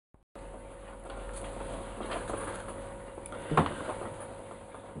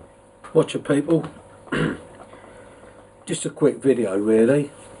Watcher people, just a quick video really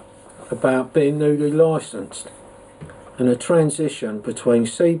about being newly licensed and a transition between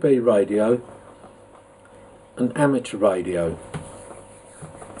CB radio and amateur radio.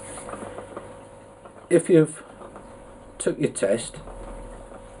 If you've took your test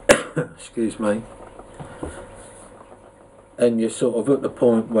excuse me, and you're sort of at the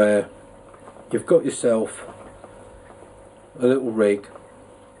point where you've got yourself a little rig,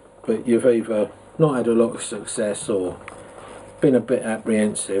 but you've either not had a lot of success or been a bit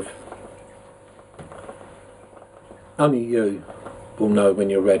apprehensive, only you will know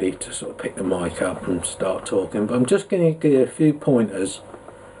when you're ready to sort of pick the mic up and start talking. But I'm just going to give you a few pointers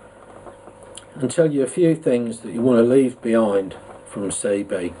and tell you a few things that you want to leave behind from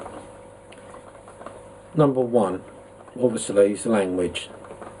CB. Number one, obviously, is language.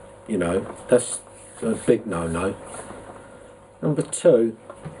 You know, that's a big no-no. Number two,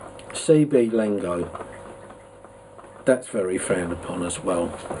 CB lingo. That's very frowned upon as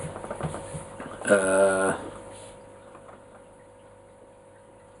well.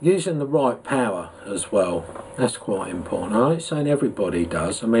 Using the right power as well, that's quite important. I'm not saying everybody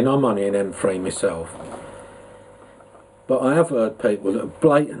does. I mean, I'm only an M3 myself, but I have heard people that are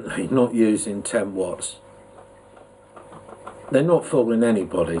blatantly not using 10 watts. They're not fooling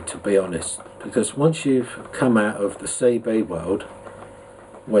anybody, to be honest, because once you've come out of the CB world,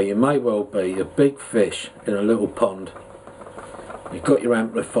 where you may well be a big fish in a little pond, you've got your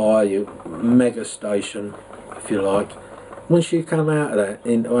amplifier, your mega station, if you like. Once you come out of that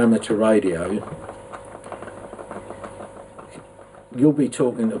into amateur radio, you'll be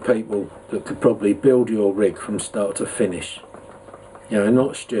talking to people that could probably build your rig from start to finish. You know,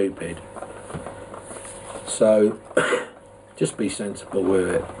 not stupid. So just be sensible with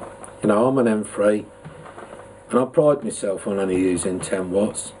it. You know, I'm an M3 and I pride myself on only using 10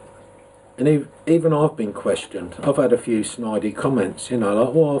 watts. And even I've been questioned. I've had a few snidey comments, you know,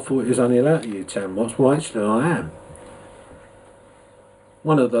 like, well, I thought you was only allowed to use 10 watts. Well, actually I am.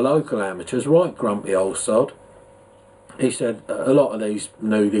 One of the local amateurs, right grumpy old sod, he said a lot of these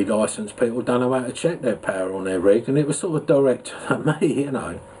newly licensed people don't know how to check their power on their rig, and it was sort of directed at me, you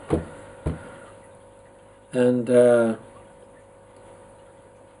know. And I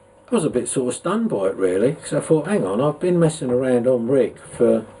was a bit sort of stunned by it really, because I thought, hang on, I've been messing around on rig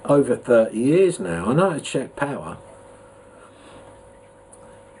for over 30 years now. I know how to check power.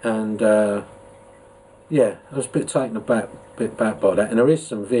 And yeah, I was a bit taken aback by that. And there is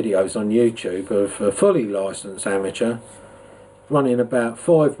some videos on YouTube of a fully licensed amateur running about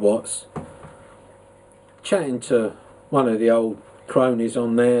 5 watts, chatting to one of the old cronies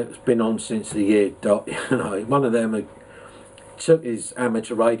on there that's been on since the year dot. You know, one of them had took his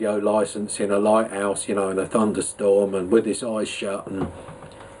amateur radio license in a lighthouse, you know, in a thunderstorm and with his eyes shut and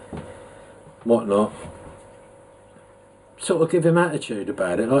whatnot. Sort of give him attitude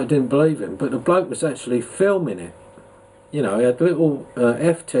about it, I didn't believe him, but the bloke was actually filming it. You know, he had a little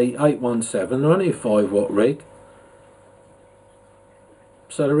FT817, they're only a 5 watt rig.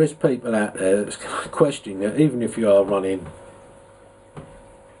 So there is people out there that's questioning it, even if you are running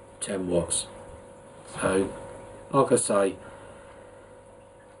 10 watts. So, like I say,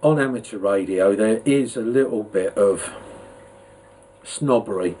 on amateur radio there is a little bit of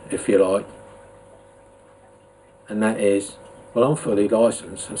snobbery, if you like. And that is, well, I'm fully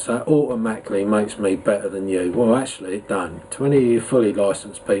licensed, and so that automatically makes me better than you. Well, actually it don't. To any of you fully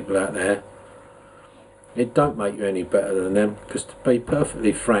licensed people out there, it don't make you any better than them, because to be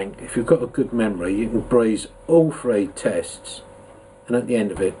perfectly frank, if you've got a good memory, you can breeze all 3 tests, and at the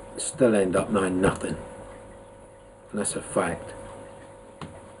end of it, still end up knowing nothing. And that's a fact.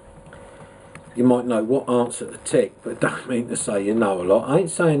 You might know what answer to tick, but don't mean to say you know a lot. I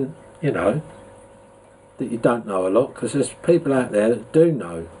ain't saying, you know, that you don't know a lot, because there's people out there that do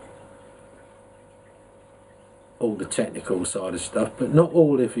know all the technical side of stuff, but not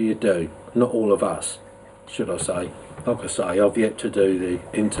all of you do, not all of us, should I say. Like I say, I've yet to do the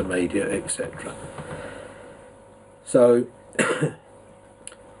intermediate, etc. So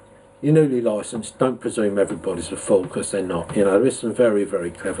you're newly licensed, don't presume everybody's a fool, because they're not. You know, there is some very,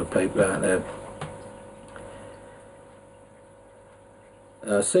 very clever people out there.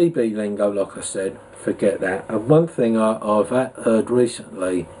 CB lingo, like I said, forget that. And one thing I've heard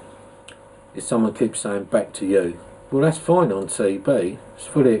recently is someone keeps saying back to you. Well, that's fine on CB, it's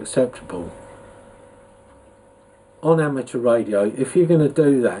fully acceptable. On amateur radio, if you're going to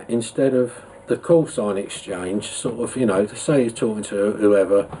do that, instead of the call sign exchange, sort of, you know, say you're talking to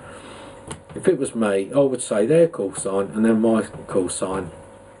whoever, if it was me, I would say their call sign and then my call sign,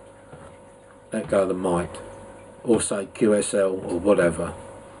 let go of the mic, or say QSL or whatever.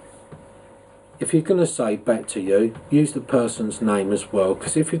 if you're going to say back to you, use the person's name as well,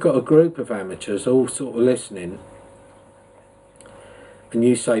 because if you've got a group of amateurs all sort of listening and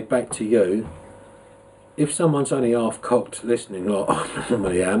you say back to you, if someone's only half cocked listening, like I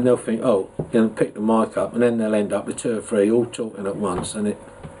normally am, they'll think, oh, you'll pick the mic up, and then they'll end up with 2 or 3 all talking at once, and it's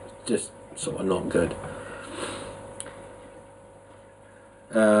just sort of not good.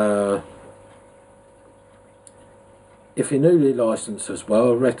 If you're newly licensed as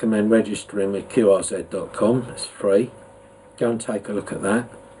well, I recommend registering with qrz.com. It's free. Go and take a look at that.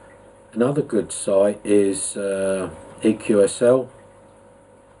 Another good site is EQSL.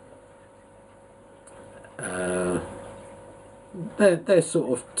 They're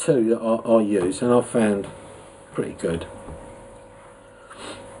sort of 2 that I use, and I've found pretty good.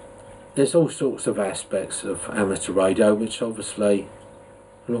 There's all sorts of aspects of amateur radio, which obviously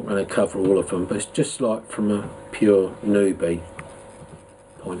I'm not going to cover all of them, but it's just like from a pure newbie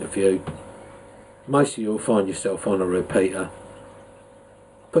point of view. Most of you will find yourself on a repeater.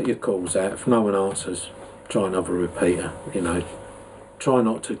 Put your calls out. If no one answers, try another repeater, you know. Try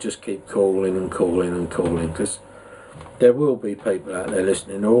not to just keep calling and calling and calling, because there will be people out there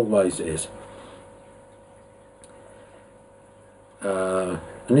listening. There always is.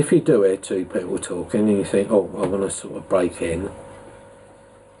 And if you do hear 2 people talking and you think, oh, I want to sort of break in,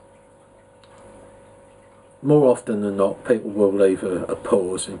 more often than not, people will leave a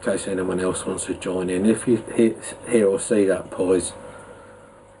pause in case anyone else wants to join in. If you hear or see that pause,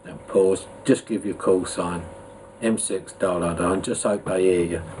 just give your call sign, M6 da da da, and just hope they hear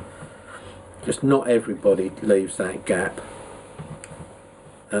you. Just not everybody leaves that gap.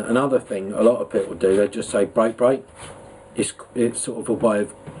 Another thing a lot of people do, they just say break break. It's sort of a way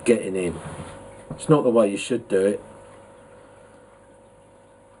of getting in. It's not the way you should do it.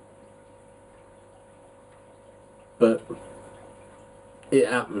 But it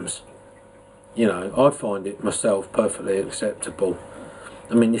happens. You know, I find it myself perfectly acceptable.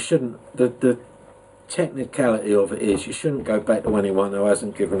 I mean, you shouldn't, the technicality of it is you shouldn't go back to anyone who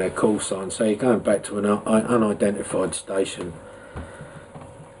hasn't given their call sign. So you're going back to an unidentified station.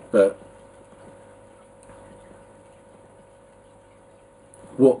 But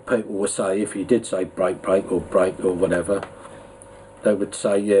what people will say, if you did say break break or whatever, they would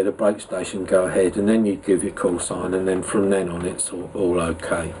say, yeah, the break station, go ahead, and then you give your call sign, and then from then on it's all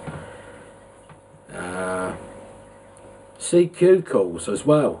okay. CQ calls as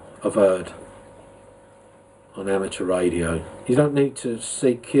well, I've heard, on amateur radio. You don't need to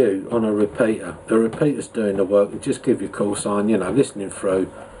CQ on a repeater. The repeater's doing the work. You just give your call sign, you know, listening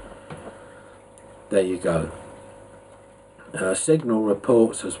through. There you go. Signal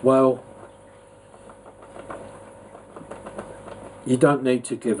reports as well. You don't need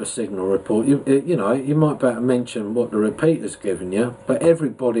to give a signal report. You know, you might better mention what the repeater's given you, but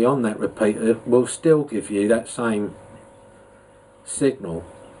everybody on that repeater will still give you that same signal.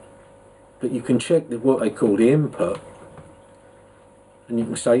 But you can check what they call the input, and you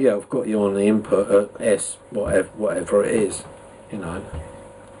can say, yeah, I've got you on the input at S, whatever it is, you know.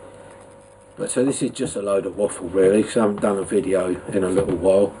 But so this is just a load of waffle really, because I haven't done a video in a little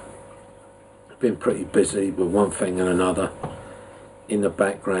while. I've been pretty busy with one thing and another in the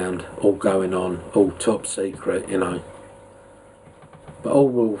background, all going on, all top secret, you know. But all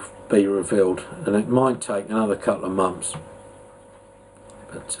will be revealed, and it might take another couple of months.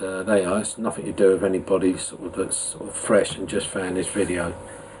 But there you are. It's nothing to do with anybody that's sort of fresh and just found this video.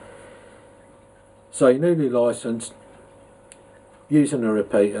 So you're newly licensed, using a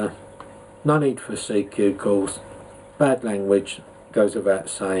repeater, no need for CQ calls, bad language goes without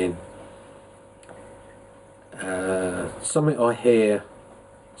saying. Something I hear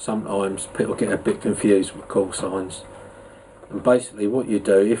sometimes, people get a bit confused with call signs. And basically what you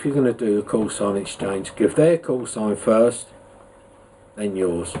do, if you're going to do a call sign exchange, give their call sign first, then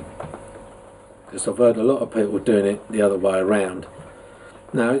yours. Because I've heard a lot of people doing it the other way around.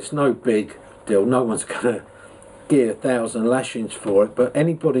 Now, it's no big deal, no one's going to get 1,000 lashings for it, but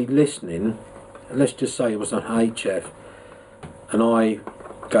anybody listening, let's just say it was on HF, and I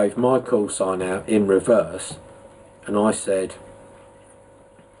gave my call sign out in reverse, and I said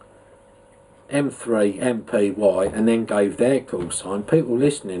M3 MPY, and then gave their call sign, people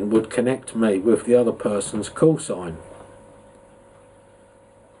listening would connect me with the other person's call sign.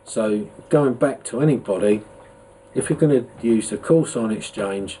 So going back to anybody, if you're going to use the call sign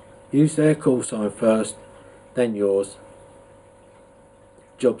exchange, use their call sign first, then yours.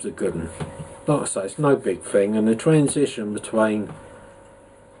 Job's a good one. Like I say, it's no big thing, and the transition between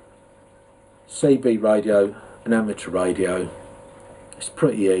CB radio and amateur radio, it's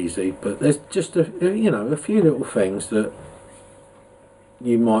pretty easy. But there's just a few little things that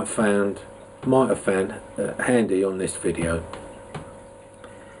you might find might have found handy on this video.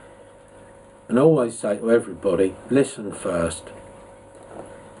 And I always say to everybody, listen first.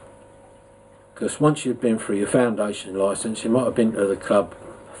 Because once you've been through your foundation licence, you might have been to the club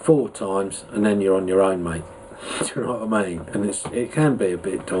 4 times and then you're on your own, mate. Do you know what I mean? And it can be a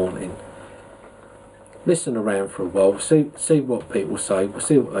bit daunting. Listen around for a while, see what people say,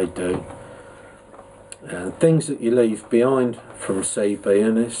 see what they do. And things that you leave behind from CB,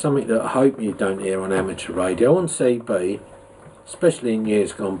 and it's something that I hope you don't hear on amateur radio. On CB, especially in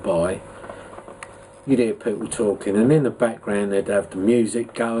years gone by, you'd hear people talking, and in the background they'd have the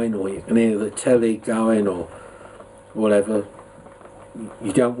music going, or you can hear the telly going, or whatever.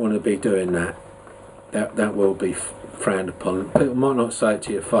 You don't want to be doing that. That will be frowned upon. People might not say it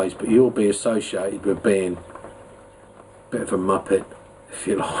to your face, but you'll be associated with being a bit of a muppet, if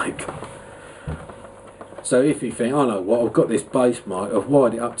you like. So if you think, oh no, what, I've got this bass mic, I've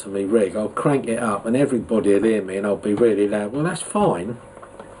wired it up to me rig, I'll crank it up and everybody will hear me and I'll be really loud. Well, that's fine,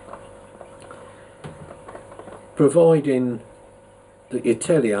 providing that your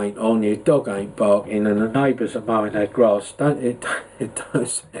telly ain't on, your dog ain't barking and the neighbours are mowing their grass. It don't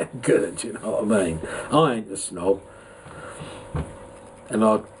sound good, you know what I mean? I ain't a snob, and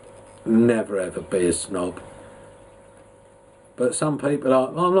I'd never ever be a snob. But some people are.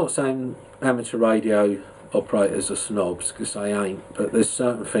 I'm not saying amateur radio operators are snobs, because they ain't, but there's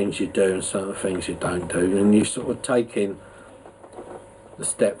certain things you do and certain things you don't do, and you sort of taking the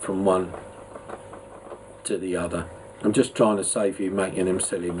step from one to the other. I'm just trying to save you making them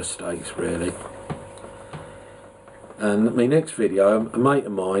silly mistakes, really. And my next video, a mate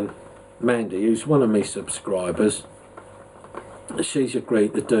of mine, Mandy, who's one of my subscribers, she's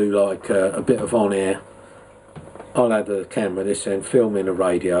agreed to do like a bit of on air. I'll have the camera this end, filming the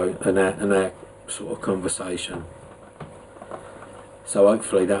radio and that sort of conversation. So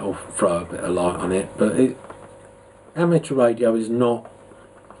hopefully that'll throw a bit of light on it. But amateur radio is not,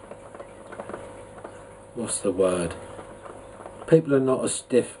 what's the word? People are not as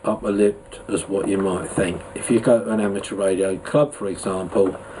stiff upper-lipped as what you might think. If you go to an amateur radio club, for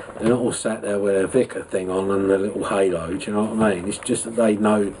example, they're not all sat there with their vicar thing on and their little halo, do you know what I mean? It's just that they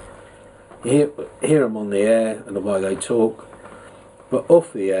know, you hear them on the air and the way they talk, but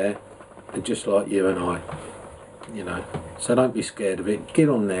off the air, they're just like you and I, you know. So don't be scared of it. Get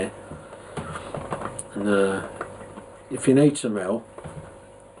on there, and if you need some help,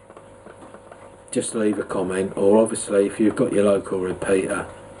 just leave a comment, or obviously if you've got your local repeater,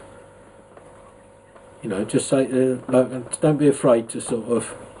 you know, just say don't be afraid to sort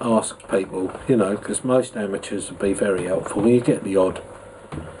of ask people, you know, because most amateurs will be very helpful. You get the odd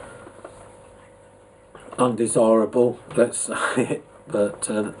undesirable, let's say it, but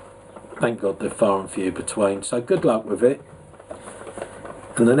thank God they're far and few between. So good luck with it,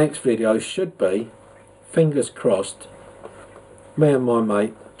 and the next video should be, fingers crossed, me and my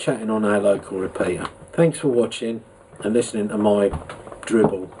mate chatting on our local repeater. Thanks for watching and listening to my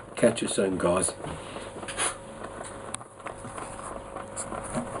dribble. Catch you soon, guys.